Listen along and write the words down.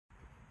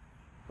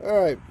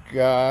Alright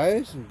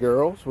guys and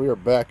girls, we are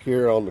back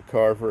here on the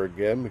Carver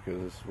again because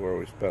this is where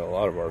we spent a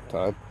lot of our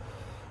time.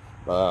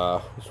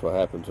 That's what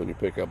happens when you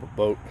pick up a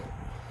boat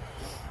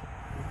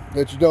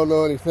that you don't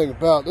know anything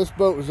about. This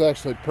boat was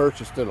actually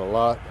purchased in a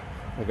lot.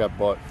 I think I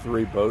bought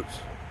 3 boats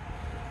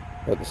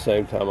at the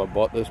same time I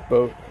bought this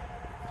boat.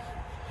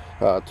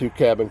 2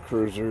 cabin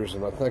cruisers,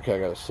 and I think I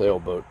got a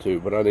sailboat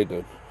too, but I need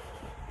to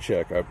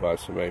check. I buy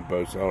so many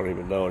boats I don't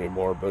even know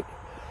anymore. But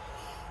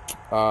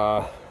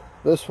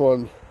this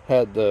one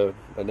had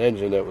an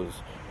engine that was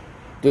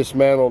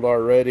dismantled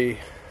already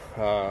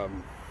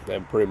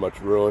and pretty much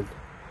ruined.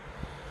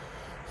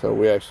 So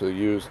we actually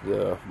used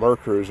the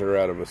Mercruiser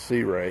out of a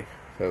Sea Ray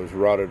that was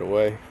rotted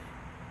away.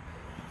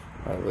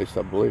 At least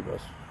I believe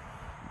us.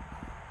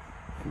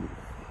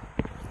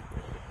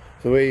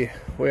 So we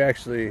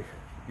actually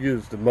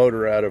used the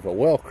motor out of a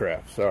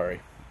Wellcraft. Sorry,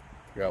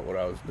 forgot what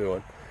I was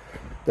doing.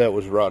 That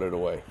was rotted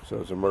away.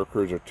 So it's a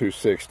Mercruiser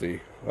 260,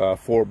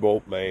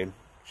 4-bolt main,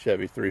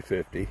 Chevy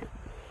 350.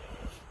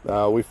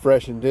 We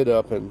freshened it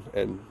up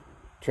and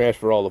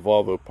transferred all the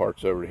Volvo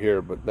parts over here,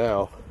 but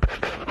now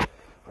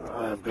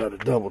I've got to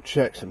double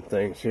check some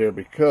things here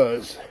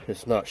because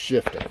it's not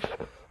shifting.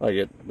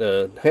 Like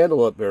the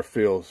handle up there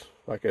feels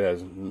like it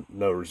has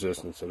no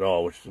resistance at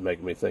all, which is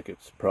making me think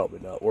it's probably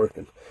not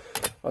working.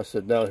 I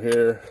said down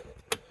here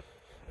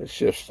it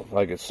shifts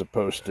like it's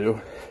supposed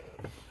to.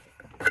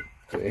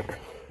 See,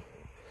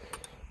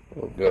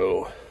 we'll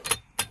go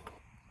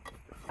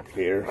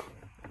here.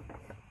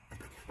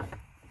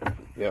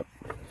 Yep,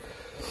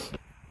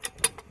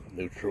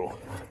 neutral.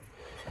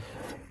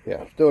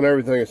 Yeah, it's doing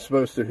everything it's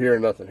supposed to here.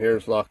 Nothing here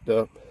is locked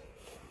up.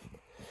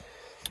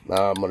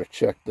 Now I'm going to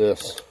check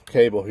this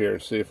cable here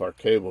and see if our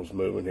cable's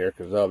moving here,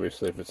 because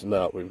obviously if it's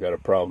not, we've got a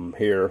problem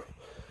here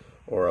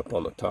or up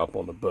on the top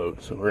on the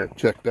boat. So we're going to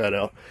check that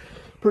out.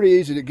 Pretty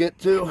easy to get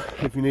to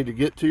if you need to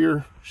get to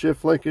your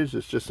shift linkage.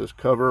 It's just this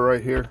cover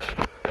right here,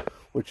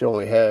 which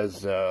only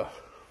has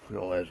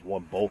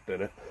 1 bolt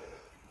in it.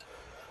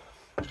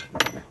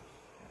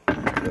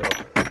 So,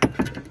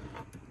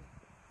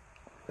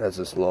 has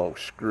this long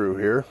screw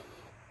here.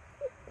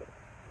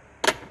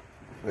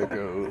 It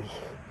goes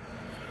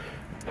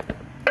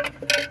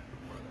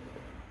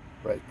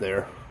right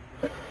there,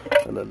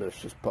 and then this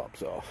just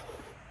pops off.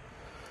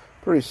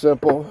 Pretty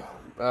simple.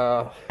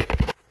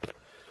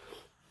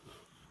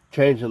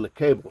 Changing the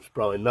cable is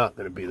probably not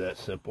going to be that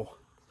simple.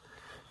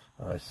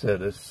 I said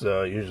this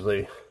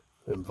usually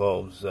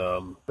involves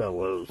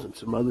bellows and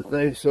some other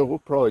things, so we'll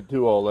probably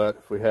do all that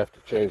if we have to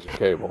change the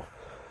cable.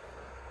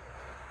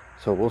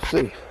 So we'll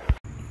see.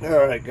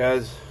 Alright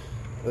guys,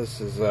 this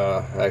is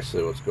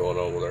actually what's going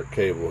on with our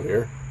cable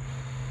here.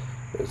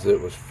 Is it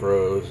was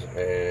froze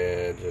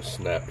and just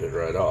snapped it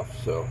right off.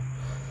 So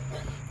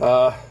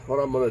what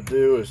I'm going to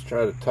do is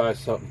try to tie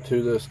something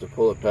to this to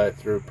pull it back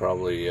through,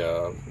 probably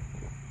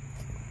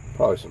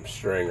some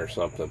string or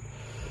something,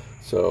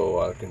 so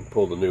I can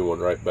pull the new one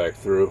right back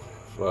through.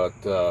 But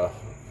I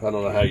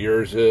don't know how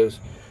yours is.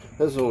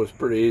 This one was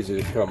pretty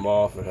easy to come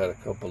off. It had a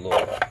couple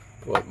little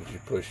buttons you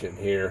push in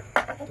here,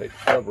 take the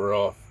cover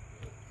off.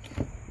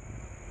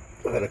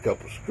 I had a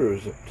couple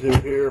screws up to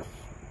here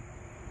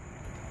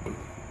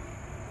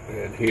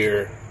and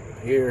here and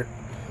here,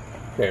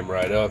 came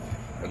right up,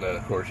 and then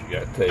of course you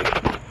got to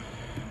take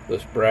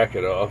this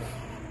bracket off.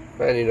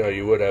 And you know,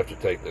 you would have to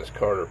take this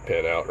Carter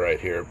pin out right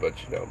here, but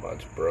you know,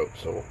 mine's broke,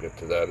 so we'll get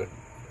to that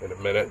in a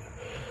minute.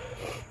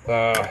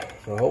 So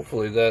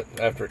hopefully that,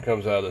 after it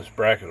comes out of this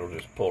bracket, will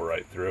just pull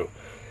right through.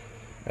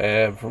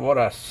 And from what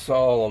I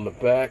saw on the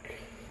back,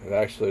 it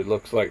actually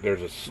looks like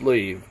there's a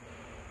sleeve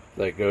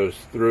that goes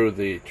through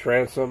the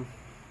transom,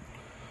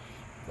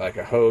 like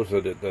a hose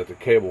that the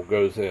cable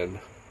goes in,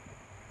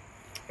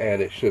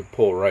 and it should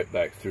pull right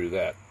back through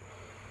that,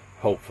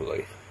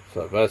 hopefully.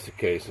 So if that's the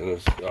case, then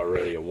it's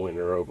already a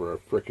winner over a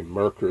freaking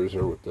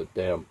Mercruiser with the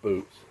damn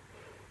boots.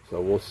 So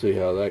we'll see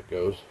how that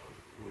goes.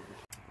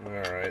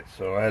 Alright,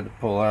 so I had to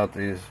pull out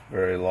these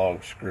very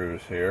long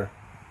screws here.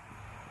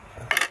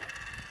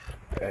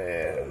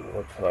 And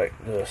looks like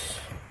this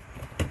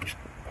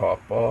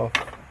pop off.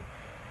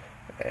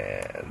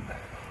 And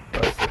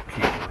that's the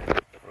key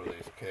for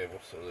these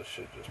cables, so this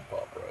should just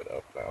pop right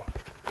up now.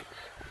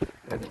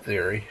 In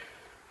theory.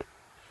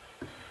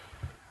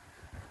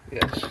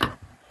 Yes.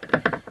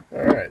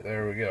 Alright,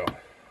 there we go.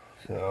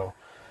 So,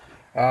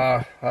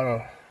 I'll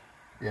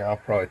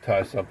probably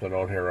tie something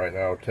on here right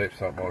now, or tape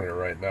something on here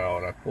right now,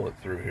 and I pull it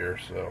through here.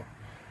 So,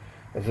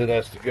 as it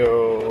has to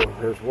go,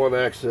 there's one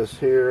axis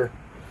here,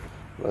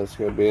 that's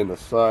going to be in the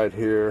side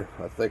here.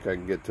 I think I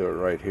can get to it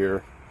right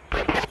here,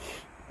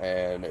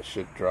 and it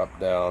should drop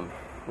down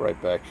right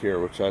back here,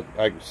 which I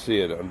can see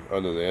it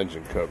under the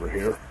engine cover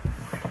here.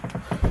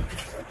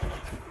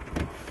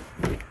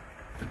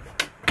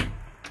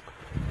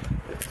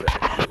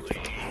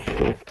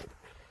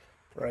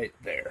 Right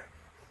there,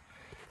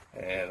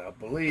 and I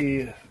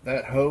believe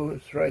that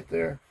hose right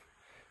there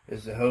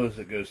is the hose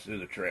that goes through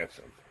the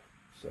transom.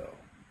 So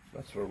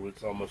that's where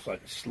it's almost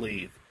like a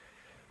sleeve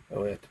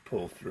that we have to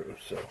pull through.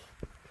 So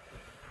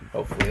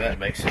hopefully that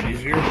makes it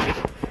easier.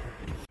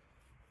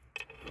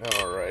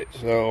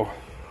 so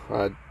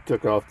I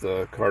took off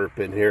the cotter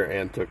pin here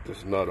and took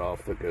this nut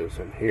off that goes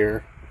in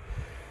here.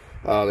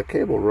 The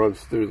cable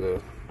runs through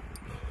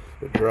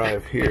the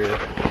drive here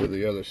to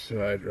the other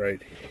side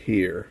right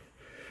here,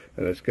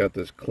 and it's got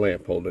this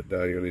clamp holding it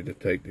down. You'll need to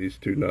take these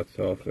two nuts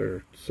off.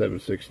 They're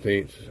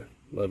 7/16,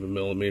 11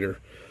 millimeter.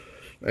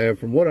 And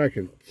from what I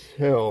can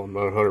tell, I'm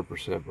not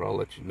 100%, but I'll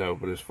let you know.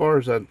 But as far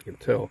as I can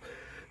tell,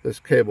 this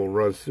cable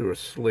runs through a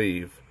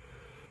sleeve,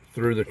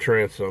 through the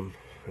transom,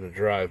 and a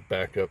drive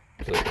back up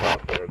to the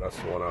top there. That's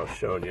the one I was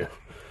showing you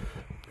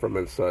from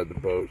inside the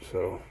boat.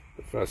 So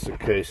if that's the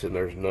case and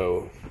there's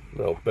no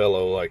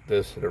bellow like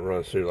this that it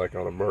runs through like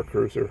on a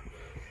Mercruiser,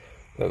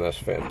 then that's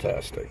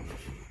fantastic.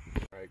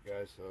 Alright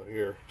guys, so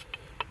here,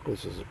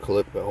 this is a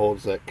clip that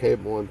holds that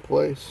cable in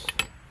place,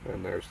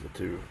 and there's the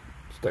two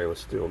stainless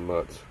steel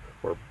nuts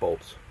or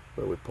bolts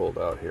that we pulled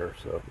out here.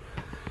 So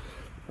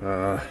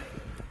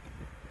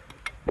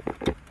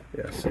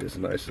yeah, see, it's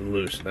nice and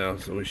loose now,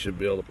 so we should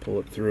be able to pull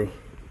it through.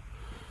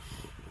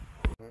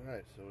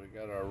 Alright, so we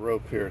got our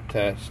rope here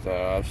attached.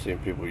 I've seen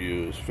people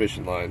use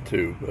fishing line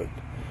too, but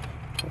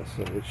I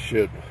said it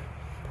should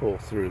pull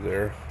through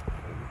there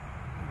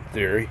in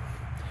theory.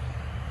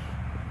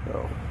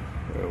 So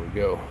there we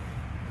go.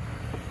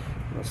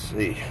 Let's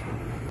see.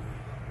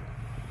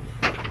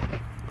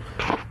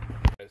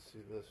 See,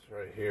 this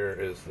right here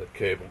is the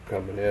cable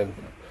coming in,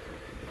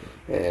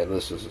 and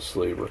this is the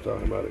sleeve we're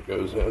talking about. It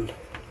goes in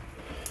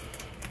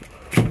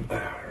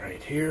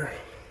right here.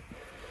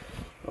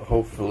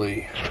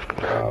 Hopefully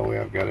we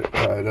have got it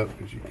tied up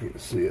because you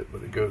can't see it,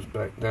 but it goes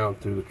back down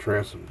through the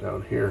transom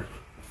down here.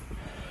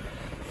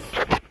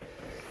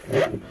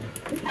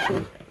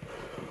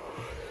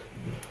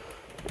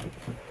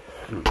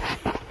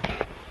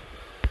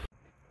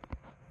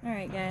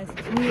 Alright guys,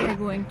 we are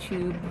going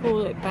to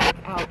pull it back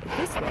out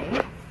this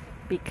way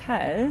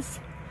because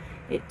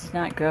it did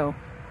not go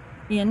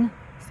in,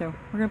 so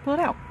we're going to pull it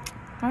out.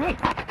 Alright.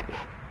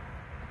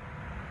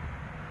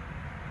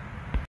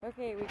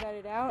 Okay, we got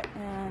it out,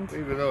 and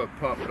Even though it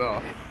popped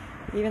off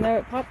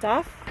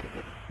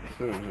as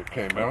soon as it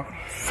came out,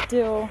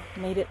 still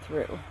made it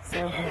through.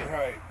 So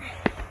alright,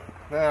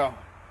 now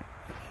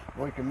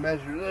we can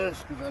measure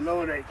this because I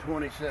know it ain't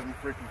 27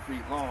 freaking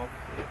feet long.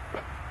 This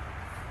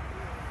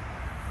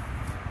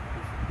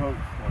boat's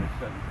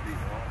 27 feet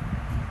long.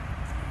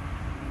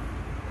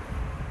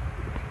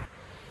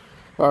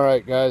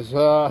 Alright guys,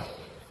 as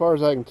far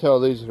as I can tell,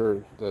 these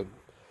are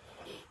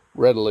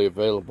readily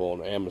available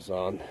on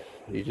Amazon.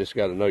 You just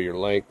got to know your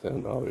length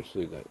and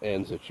obviously the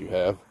ends that you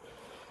have.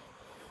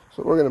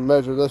 So we're going to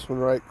measure this one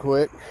right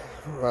quick.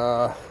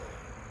 That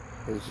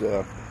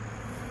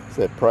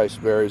price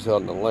varies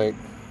on the length.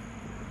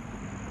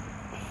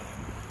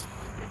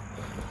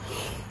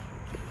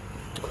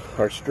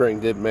 Our string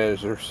did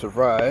manage to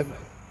survive.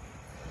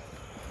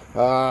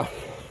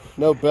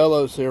 No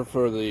bellows here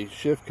for the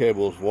shift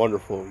cable is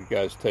wonderful. You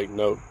guys take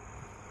note,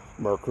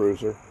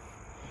 Mercruiser.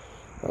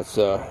 That's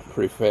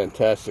pretty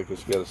fantastic.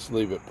 It's got a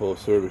sleeve it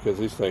pulls through because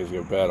these things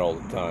go bad all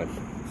the time.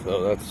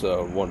 So that's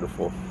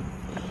wonderful.